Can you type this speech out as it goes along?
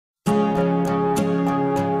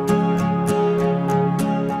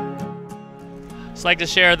Just like to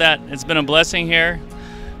share that it's been a blessing here,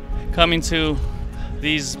 coming to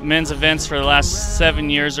these men's events for the last 7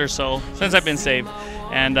 years or so since I've been saved,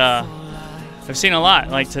 and I've seen a lot.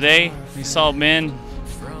 Like today, we saw men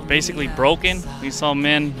basically broken. We saw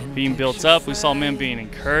men being built up. We saw men being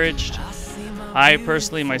encouraged. I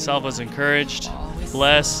personally myself was encouraged,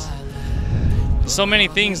 blessed. So many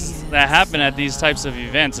things that happen at these types of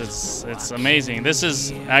events. It's amazing. This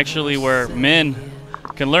is actually where men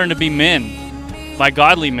can learn to be men, by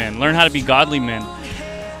godly men. Learn how to be godly men.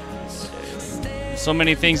 So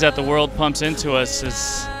many things that the world pumps into us.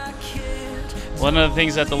 Is one of the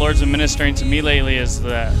things that the Lord's been ministering to me lately is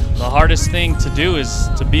that the hardest thing to do is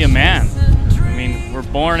to be a man. I mean, we're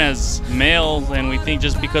born as males, and we think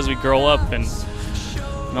just because we grow up and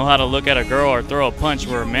know how to look at a girl or throw a punch,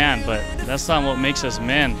 we're a man, but that's not what makes us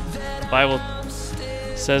men. The Bible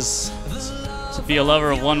says to be a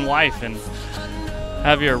lover of one wife and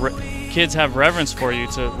have your kids have reverence for you,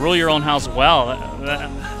 to rule your own house well.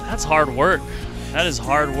 That's hard work. That is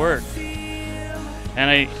hard work.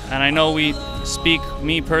 And I know we speak,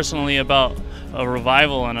 me personally, about a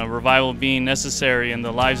revival and a revival being necessary in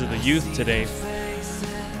the lives of the youth today,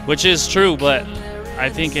 which is true, but I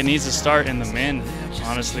think it needs to start in the men.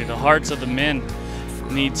 Honestly, the hearts of the men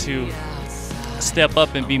need to step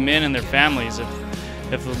up and be men in their families.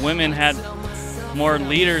 If the women had more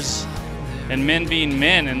leaders and men being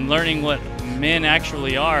men and learning what men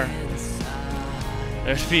actually are,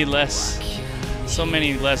 there'd be so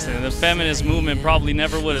many less. And the feminist movement probably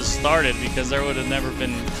never would have started, because there would have never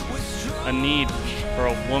been a need for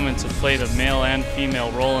a woman to play the male and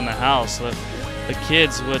female role in the house. The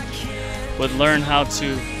kids would learn how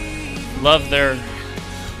to love their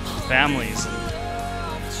families.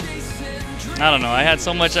 I don't know, I had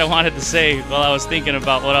so much I wanted to say while I was thinking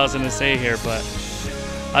about what I was going to say here, but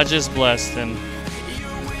I just blessed, and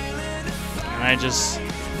I just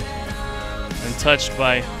am touched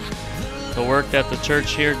by the work that the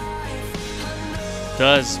church here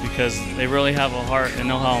does, because they really have a heart and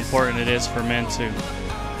know how important it is for men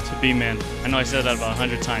to be men. I know I said that about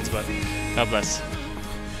 100 times, but God bless.